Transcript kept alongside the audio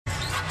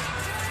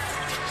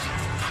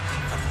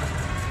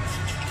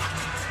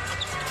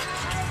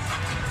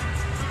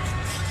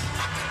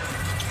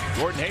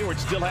Gordon Hayward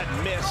still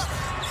hadn't missed.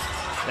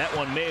 That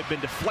one may have been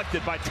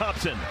deflected by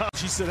Thompson.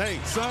 She said, hey,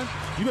 son,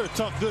 you better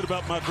talk good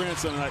about my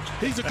grandson tonight.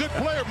 He's a good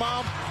player,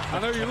 Mom. I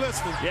know you're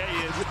listening. Yeah,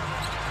 he is.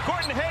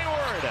 Gordon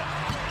Hayward.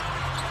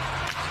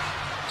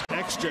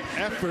 Extra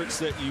efforts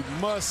that you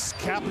must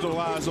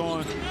capitalize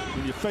on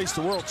when you face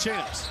the world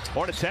champs.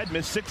 Hornets had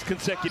missed 6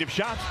 consecutive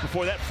shots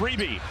before that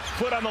freebie.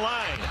 Foot on the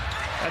line.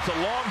 That's a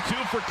long 2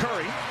 for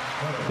Curry.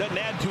 Doesn't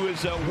add to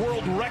his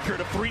world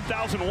record of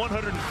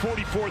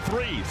 3,144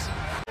 threes.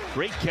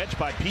 Great catch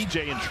by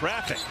PJ in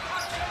traffic.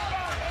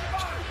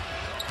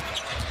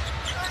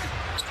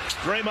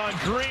 Draymond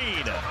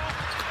Green.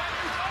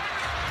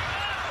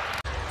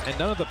 And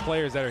none of the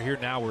players that are here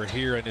now were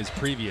here in his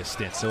previous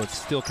stint, so it's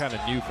still kind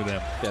of new for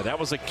them. Yeah, that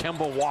was a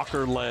Kemba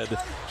Walker-led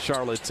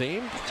Charlotte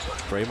team.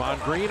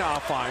 Draymond Green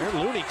off iron.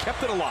 Looney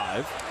kept it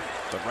alive,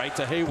 but right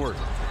to Hayward.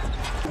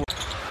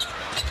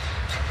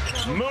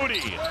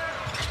 Moody.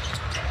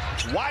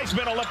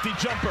 Wiseman a lefty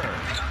jumper.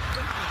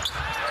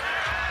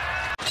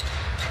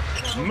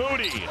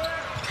 Moody.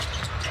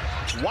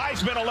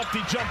 Wiseman a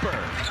lefty jumper.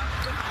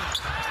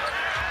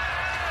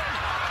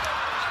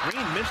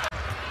 Green missed.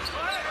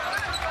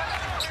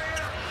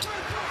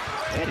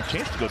 They had a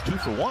chance to go 2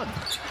 for 1.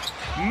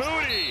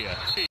 Moody.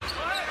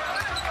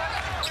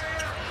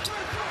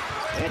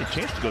 They had a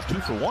chance to go 2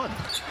 for 1.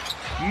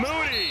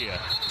 Moody.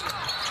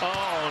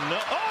 Oh no.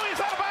 Oh, he's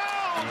out of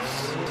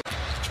bounds.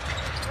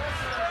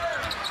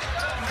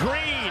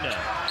 Green.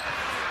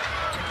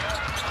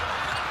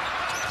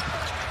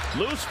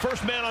 Loose,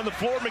 first man on the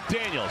floor,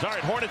 McDaniels. All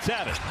right, Hornets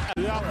have it.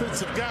 The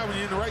offensive guy when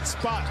you're in the right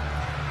spot.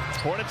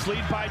 Hornets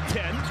lead by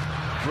 10.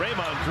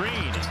 Draymond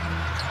Green.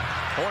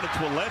 Hornets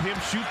will let him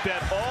shoot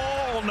that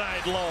all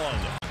night long.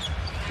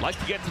 Like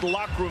to get to the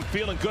locker room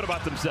feeling good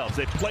about themselves.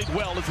 They've played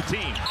well as a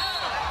team.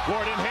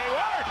 Gordon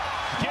Hayward,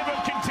 give him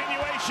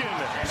continuation.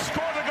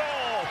 Score the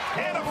goal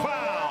and a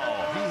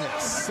foul. He had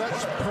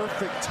such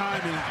perfect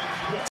timing.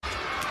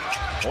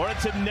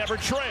 Hornets have never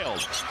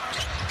trailed.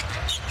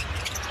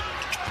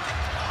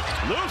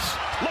 Loose,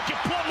 look at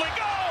Plumlee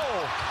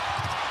go!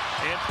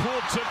 And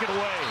Poole took it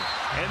away.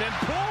 And then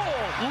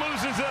Poole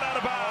loses it out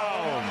of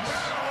bounds.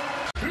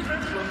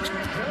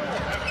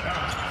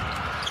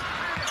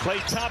 Klay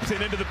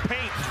Thompson into the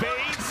paint,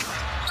 fades,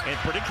 and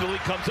predictably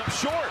comes up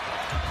short.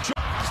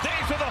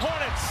 Stays for the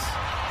Hornets.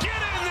 Get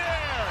in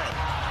there!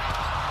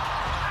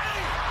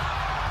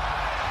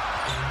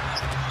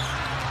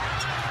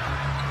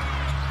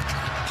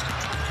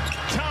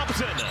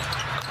 Thompson.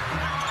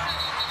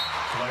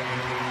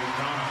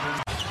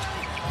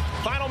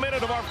 Final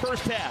minute of our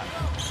first half.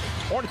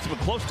 Hornets have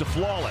been close to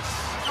flawless.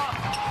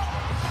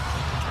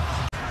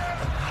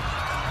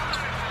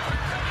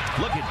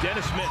 Look at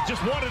Dennis Smith,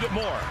 just wanted it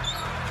more.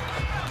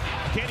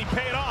 Can he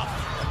pay it off?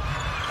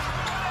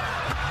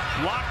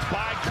 Blocked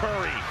by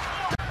Curry.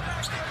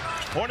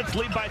 Hornets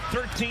lead by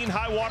 13,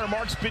 high water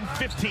mark's been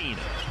 15.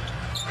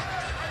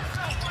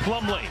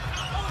 Plumlee.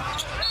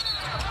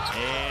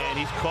 And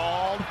he's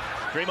called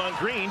Draymond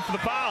Green for the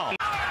foul.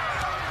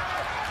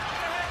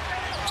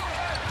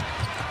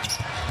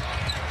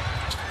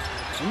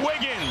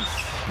 Wiggins.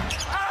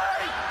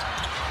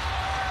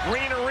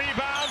 Green a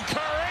rebound,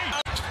 Curry.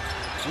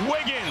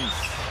 Wiggins.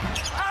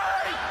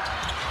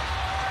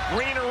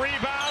 Green a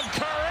rebound,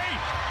 Curry.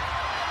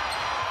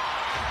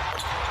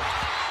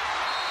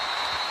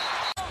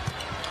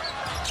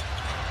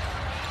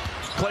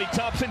 Klay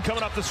Thompson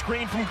coming off the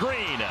screen from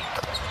Green.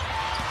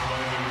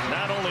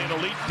 Not only an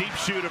elite deep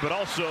shooter, but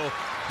also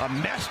a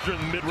master in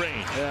the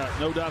mid-range. Yeah,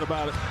 no doubt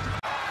about it.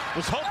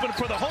 Was hoping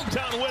for the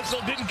hometown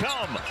whistle, didn't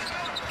come.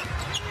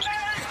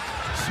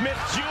 Smith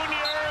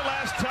Jr.,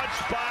 last touch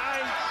by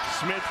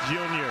Smith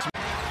Jr.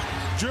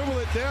 Dribble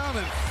it down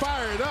and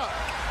fire it up.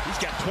 He's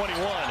got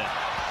 21.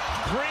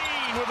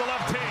 Green with the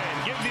left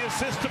hand. Give the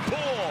assist to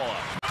Poole.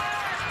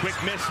 Quick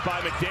miss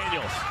by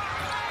McDaniels.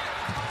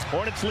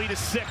 Hornets lead is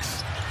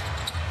 6.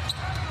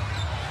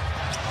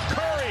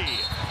 Curry.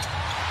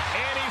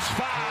 And he's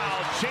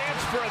fouled.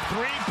 Chance for a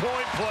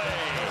three-point play.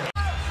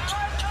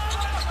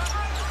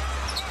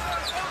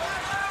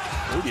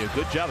 Moody, a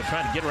good job of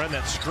trying to get around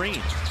that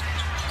screen.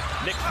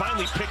 Nick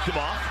finally picked him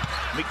off.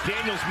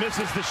 McDaniels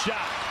misses the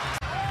shot.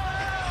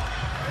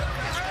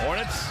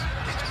 Hornets.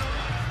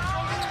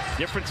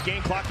 Difference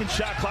game clock and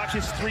shot clock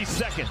is 3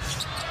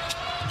 seconds.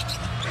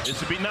 This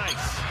would be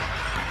nice.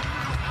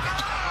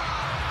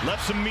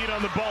 Left some meat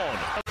on the bone.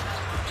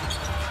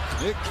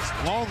 Nick is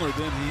longer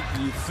than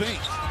you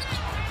think.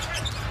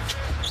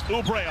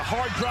 Oubre, a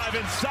hard drive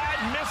inside,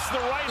 missed the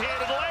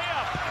right-handed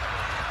layup.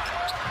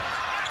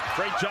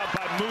 Great job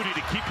by Moody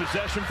to keep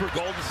possession for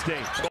Golden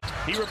State.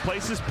 He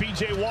replaces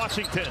P.J.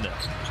 Washington.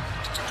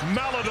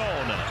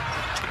 Maladone.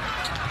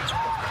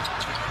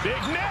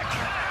 Big Nick.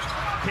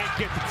 Can't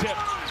get the tip.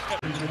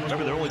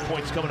 Remember, their only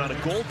points coming on a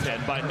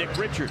goaltend by Nick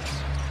Richards.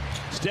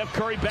 Steph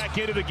Curry back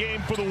into the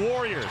game for the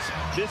Warriors.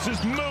 This is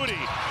Moody.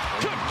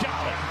 Good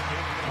job.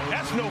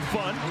 That's no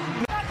fun.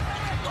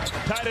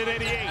 Tied at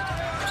 88.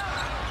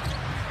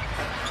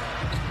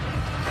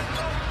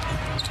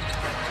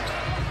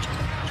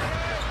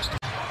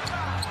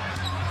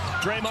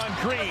 Draymond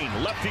Green,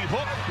 lefty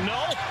hook,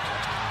 no.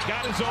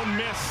 Got his own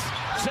miss.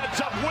 Sets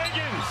up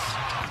Wiggins.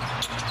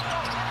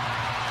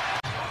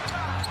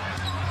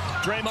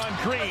 Draymond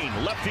Green,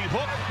 lefty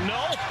hook,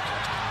 no.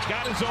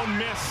 Got his own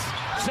miss.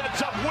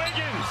 Sets up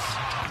Wiggins.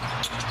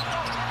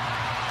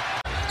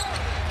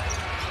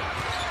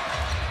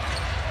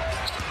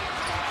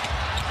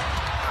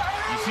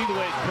 You see the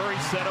way Curry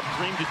set up,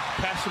 Green just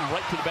passed him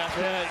right to the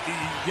basket. Yeah,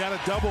 you got a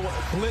double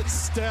blitz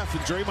Steph,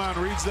 and Draymond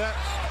reads that.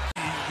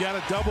 You got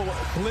a double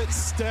blitz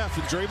Steph,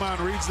 and Draymond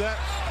reads that.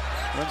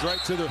 Runs right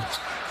to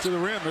the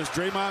rim. There's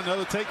Draymond,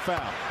 another take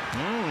foul.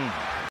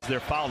 They're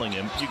fouling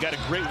him. You got a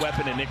great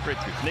weapon in Nick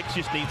Richards. Nick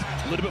just needs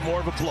a little bit more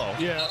of a blow.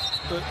 Yeah.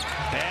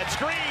 Bad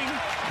screen.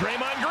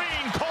 Draymond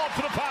Green called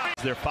for the foul.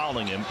 They're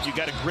fouling him. You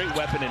got a great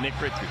weapon in Nick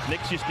Richards.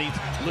 Nick just needs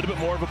a little bit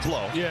more of a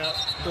blow. Yeah.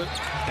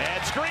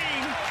 Bad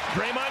screen.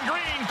 Draymond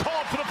Green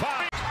called for the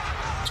foul.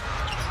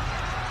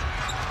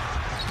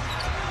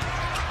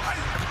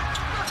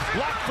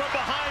 Blocked from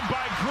behind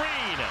by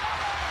Green.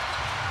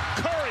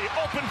 Curry,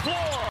 open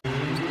floor.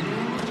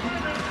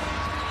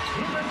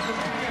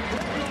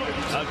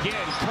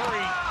 Again,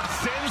 Curry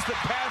sends the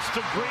pass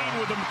to Green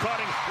with him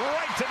cutting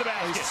right to the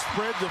basket. They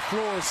spread the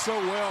floor so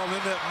well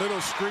in that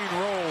middle screen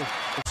roll.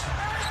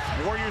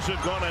 Warriors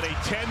have gone on a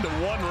 10-1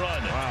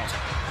 run. Wow.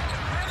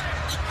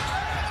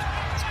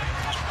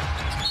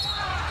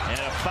 And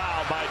a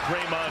foul by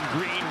Draymond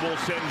Green will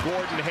send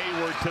Gordon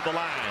Hayward to the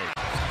line.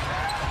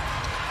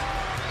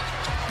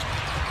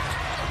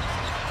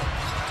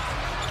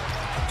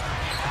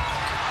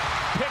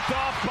 Picked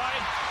off by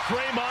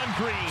Draymond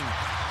Green.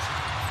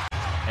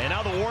 And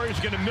now the Warriors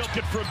are going to milk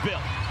it for a bill.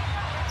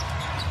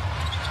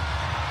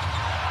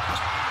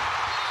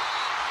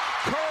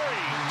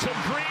 Curry to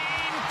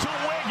Green to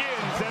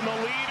Wiggins, and the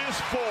lead is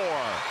 4.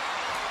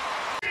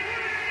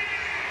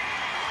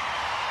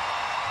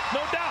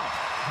 No doubt.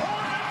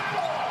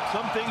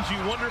 Some things you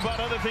wonder about,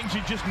 other things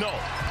you just know.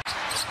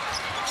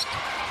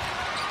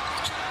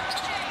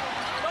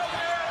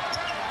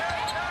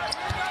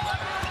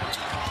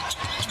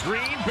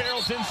 Green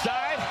barrels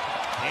inside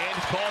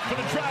and called for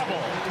the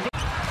travel.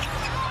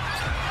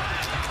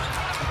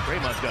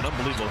 Draymond's got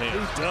unbelievable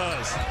hands. He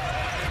does.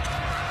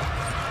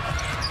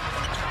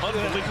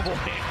 Unbelievable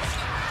hands.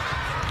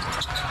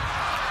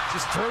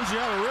 Just throws you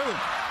out of rhythm.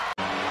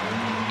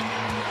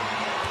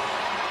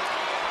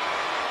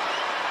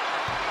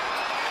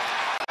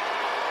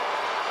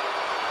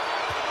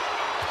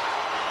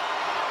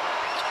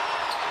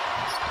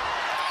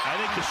 I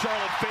think the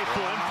Charlotte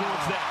faithful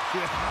influenced that.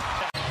 Yeah.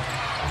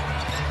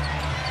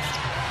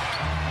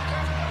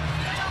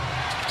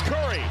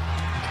 Curry.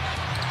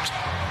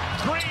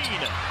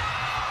 Green.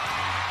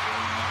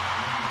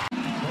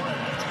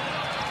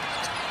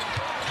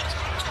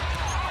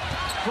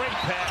 Great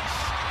pass.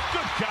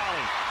 Good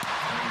golly.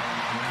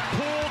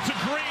 Poole to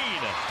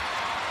Green.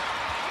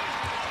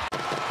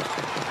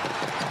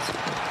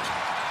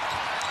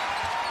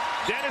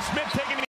 Dennis Smith taking